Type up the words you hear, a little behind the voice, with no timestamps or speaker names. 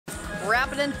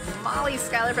wrap it in. Molly,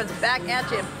 Schuyler friends, back at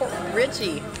you in Port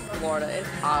Richey, Florida. It's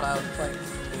hot out. It's like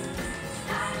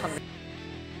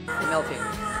melting.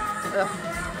 Ugh.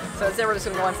 So instead we're just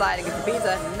gonna go inside and get some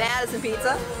pizza. Madison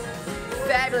Pizza.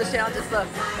 Fabulous challenge. It's the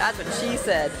that's what she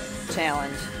said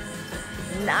challenge.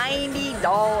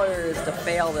 $90 to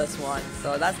fail this one.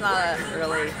 So that's not a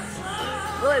really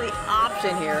the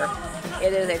option here.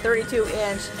 It is a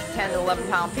 32-inch, 10 to 11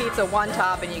 pound pizza, one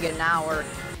top, and you get an hour.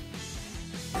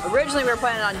 Originally we were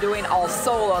planning on doing all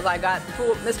solos. I got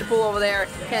Mr. Poole over there,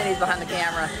 Kennedy's behind the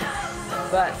camera.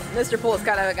 But Mr. Poole has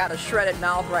kind of got a shredded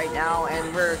mouth right now,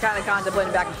 and we're kind of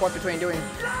contemplating back and forth between doing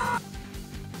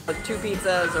 2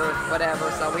 pizzas or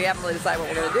whatever. So we haven't really decided what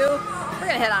we're gonna do. We're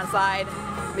gonna head on side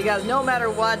because no matter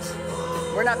what,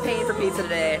 we're not paying for pizza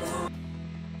today.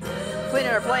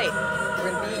 Cleaning our plate.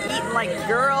 We're gonna be eating like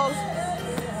girls.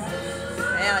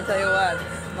 Man, I tell you what,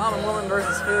 mom and woman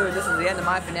versus food. This is the end of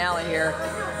my finale here.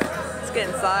 Let's get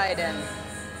inside and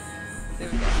see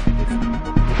what we got.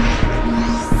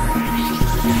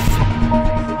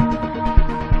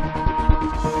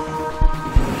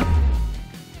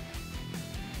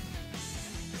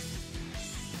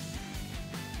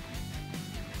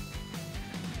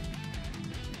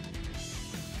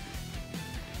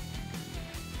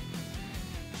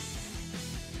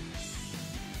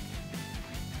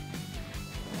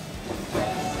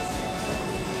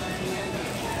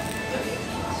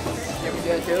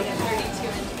 Good too.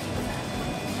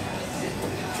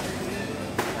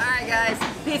 Alright guys,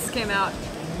 pizza came out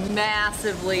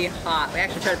massively hot. We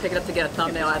actually tried to pick it up to get a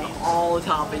thumbnail and all the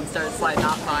toppings started sliding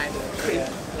off fine.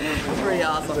 Pretty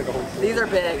awesome. These are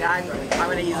big. I'm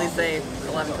going to easily say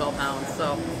 11, 12 pounds.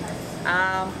 So,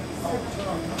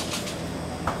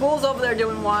 Poole's over there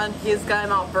doing one. He's got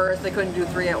him out first. They couldn't do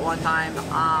 3 at one time.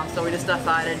 So we just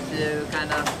decided to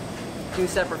kind of do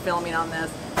separate filming on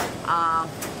this.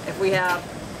 If we have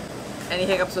any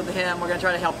hiccups with him, we're going to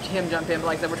try to help him jump in, but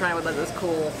like I said, we're trying to let this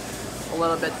cool a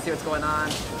little bit to see what's going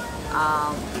on.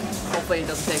 Hopefully it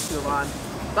doesn't take too long.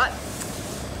 But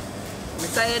I'm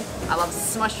excited. I love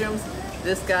mushrooms.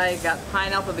 This guy got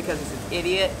pineapple because he's an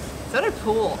idiot. So did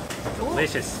Poole.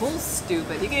 Delicious. Poole's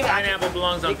stupid. You can pineapple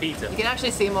belongs on pizza. You can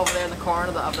actually see him over there in the corner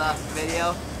of the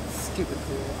video. Stupid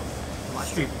Poole.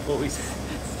 Stupid Poole.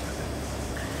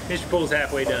 Mr. Poole's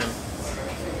halfway done.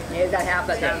 Yeah, he's got half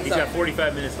that done. He's got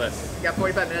 45 minutes left. He's got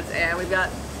 45 minutes, and we've got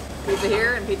pizza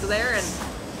here and pizza there, and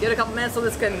give it a couple minutes so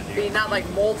this can be not like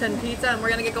molten pizza, and we're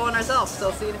gonna get going ourselves.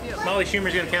 So see you in a few. Molly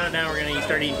Schumer's gonna count it down. We're gonna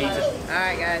start eating pizza. All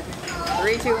right, guys.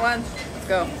 3, 2, 1, let's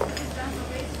go.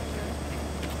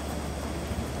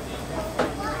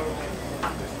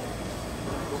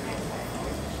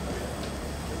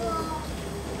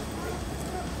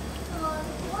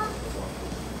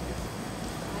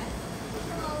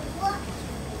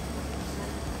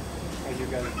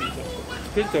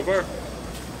 Good so far.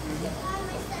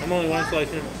 I'm only one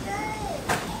slice in.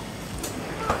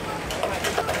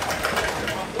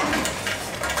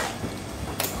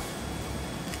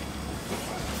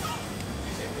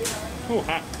 Oh,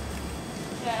 hot.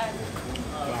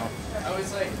 Wow. I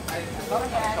was like, I thought I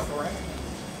had a couple, right?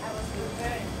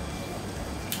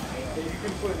 Yeah, you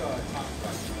can put top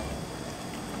crust.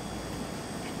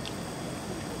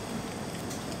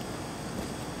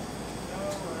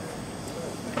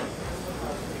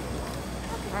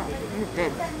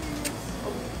 Good.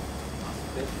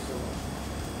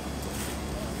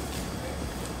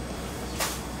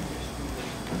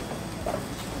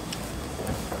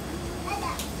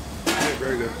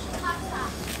 Very good.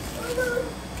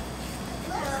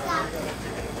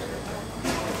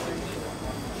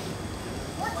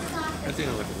 That thing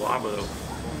is like lava though.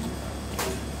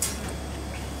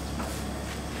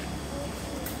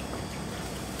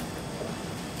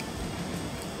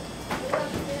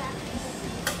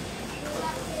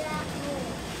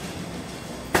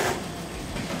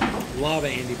 Lava,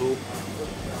 Andy Bull.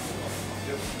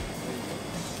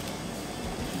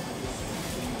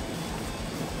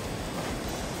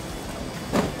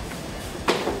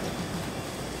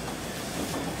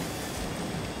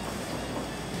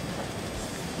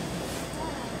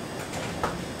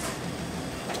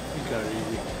 He's got it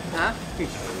easy. Huh? He's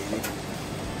got it easy.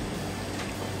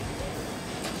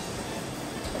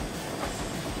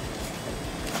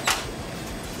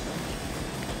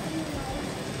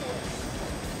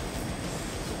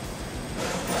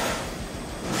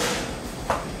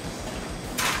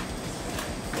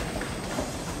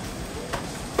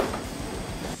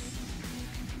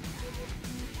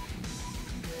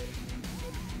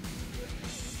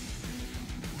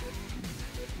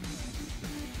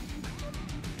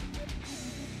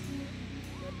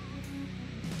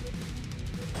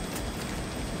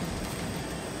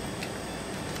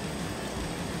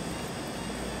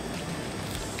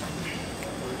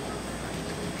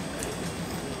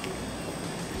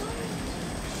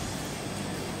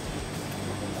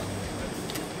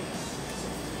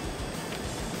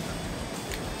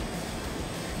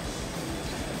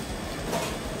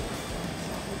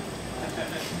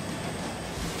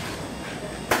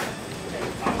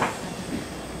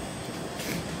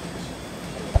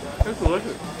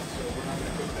 delicious.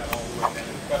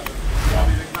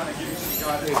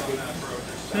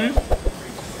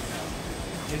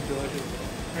 It's delicious.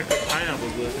 Actually, pineapple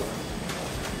is delicious.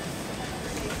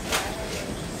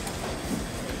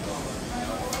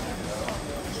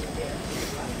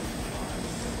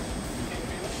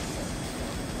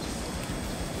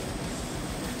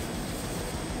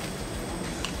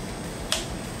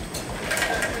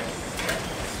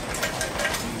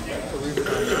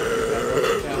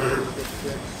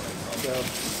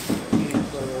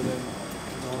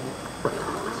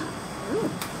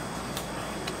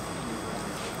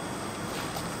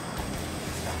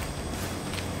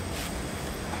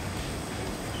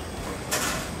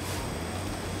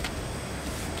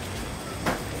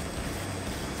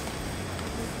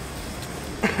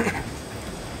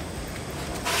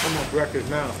 I'm on breakfast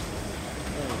now.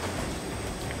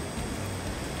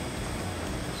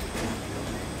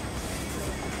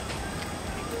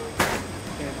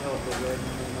 Can't help but red in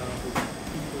my mouth with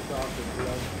pizza sauce and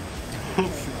blood.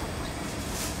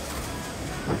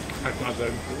 That's not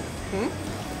good.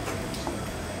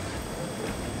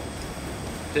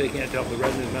 Said he can't tell the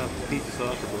red in his mouth with pizza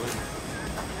sauce or blood. I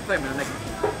thought I'm gonna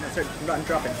start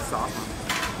dropping sauce.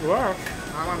 You are. I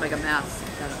don't want to make a mess.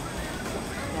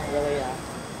 Not really.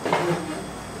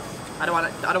 I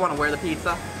don't want to wear the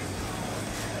pizza.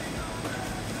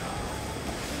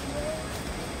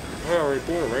 Yeah, right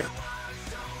there, right?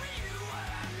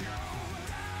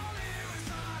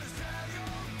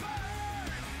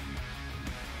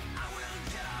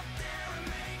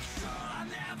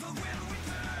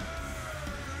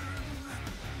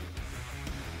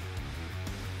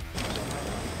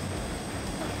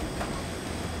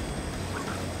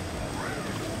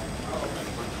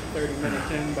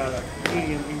 Minutes in, about a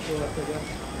medium intro after that.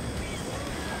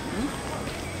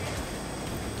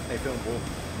 Hey, feeling full.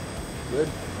 Good.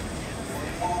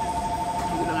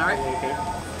 You doing all right? Okay.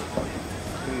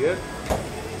 Pretty good.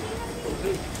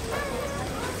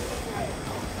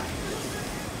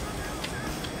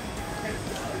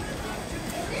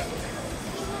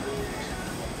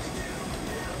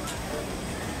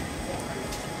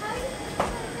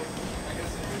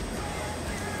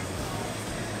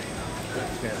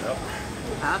 Stand up.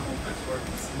 Huh?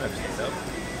 Maybe stand up.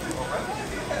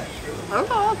 I don't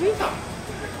know, pizza.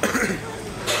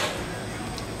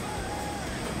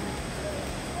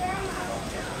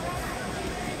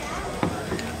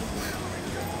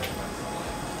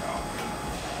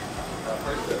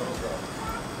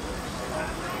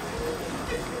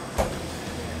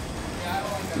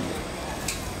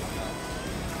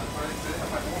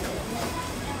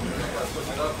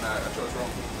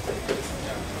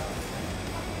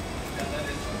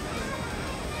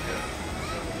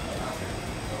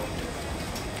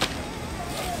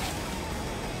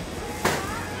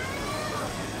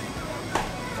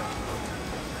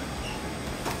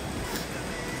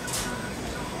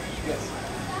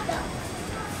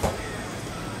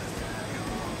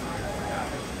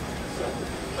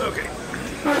 Okay.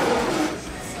 I'm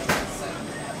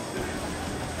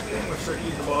gonna start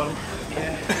using the bottom.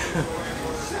 Yeah.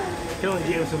 Can only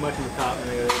jam so much in the top and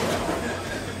the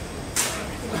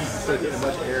so getting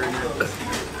much air in here.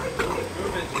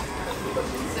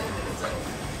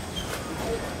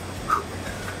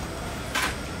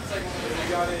 You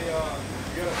got a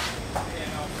pan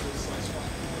out for this slice one.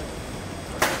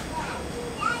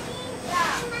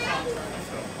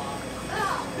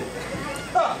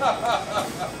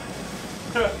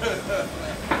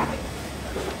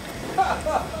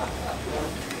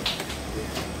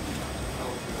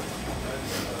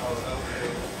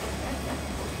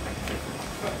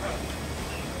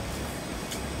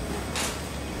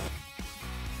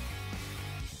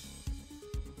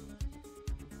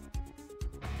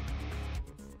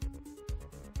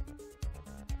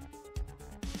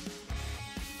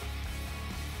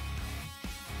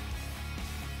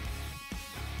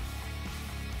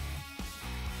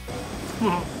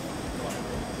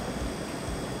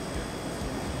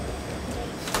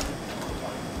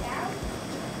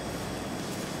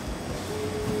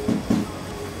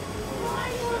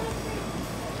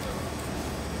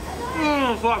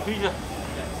 Fuck pizza.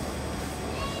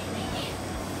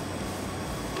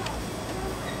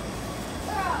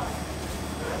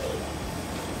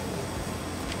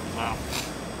 Wow.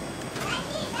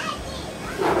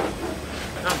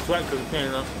 I'm sweating because it's pain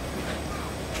enough.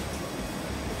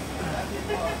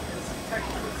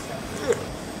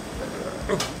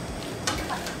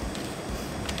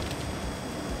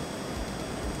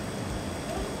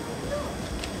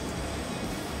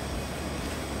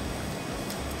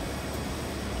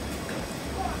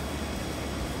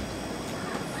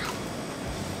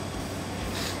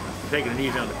 taking it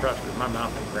easy on the crust because my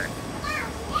mouth is cracked.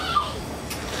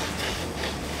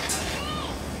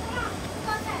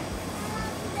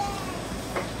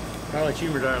 Probably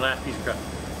humor's our last piece of crust.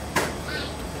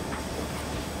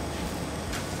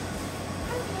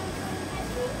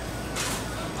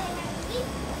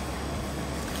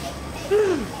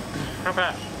 How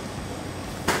fast?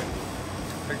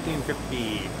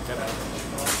 13:50.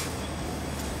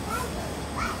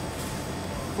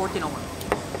 14:01.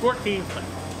 14.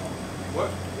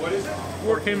 What is it?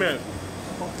 14 minutes.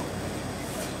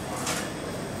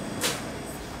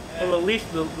 Well, at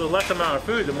least the less amount of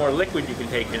food, the more liquid you can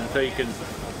take in, so you can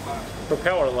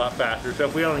propel it a lot faster. So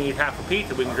if we only eat half a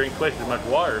pizza, we can drink twice as much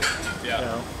water. Yeah. You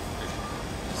know?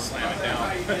 Slam it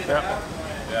down. Yeah.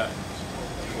 Yeah.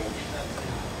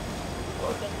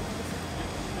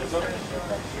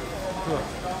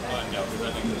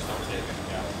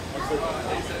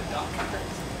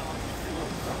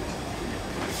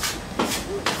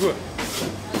 Good.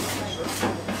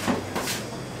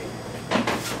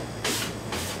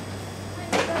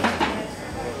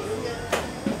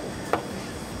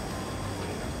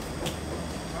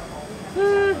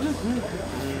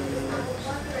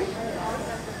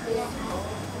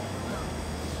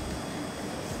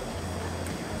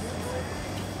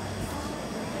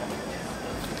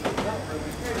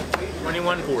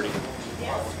 $21.40.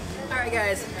 Alright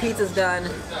guys, pizza's done.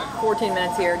 14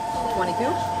 minutes here. 22?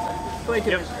 22,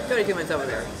 Yep. 22 minutes over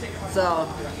there. So,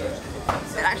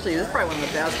 actually, this is probably one of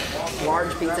the best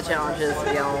large pizza challenges,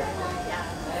 you know,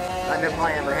 I've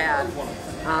probably ever had.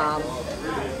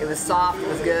 It was soft, it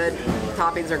was good,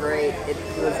 toppings are great, it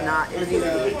was easy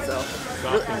to eat, so.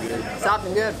 Soft and good. Soft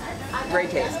and good, great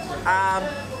taste. Like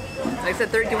I said,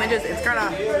 32 inches, it's kind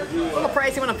of a little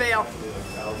pricey when I fail.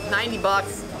 90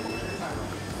 bucks.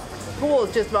 Pool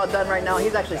is just about done right now.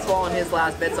 He's actually swallowing his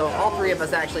last bit, so all three of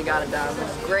us actually got it done, which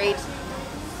is great.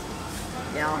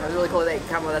 You know, it was really cool that they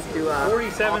come with us to do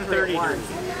 $47.33.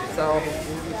 So,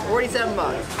 47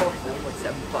 bucks.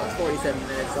 47 bucks, 47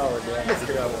 minutes. Solid, yeah.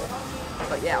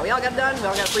 But yeah, we all got done. We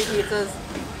all got free pizzas.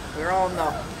 We were all on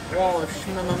the wall of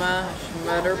Going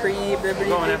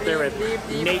up there with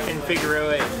Nathan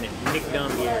Figueroa and Nick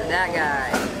Dombier. that guy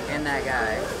and that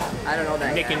guy. I don't know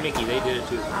that Nick guy. and Mickey, they did it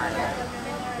too. I don't know.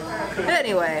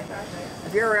 Anyway,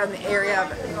 if you're around the area of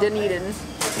Dunedin,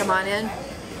 come on in.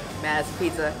 Madison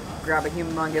Pizza. Grab a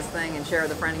humongous thing and share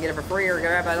with a friend and get it for free, or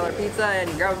grab another pizza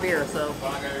and grab a beer. So,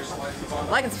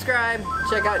 like and subscribe.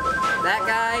 Check out that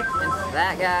guy and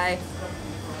that guy.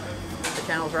 The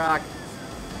channels rock.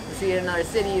 We'll see you in another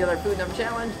city, another food number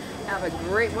challenge. Have a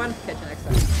great one. Catch you next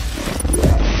time.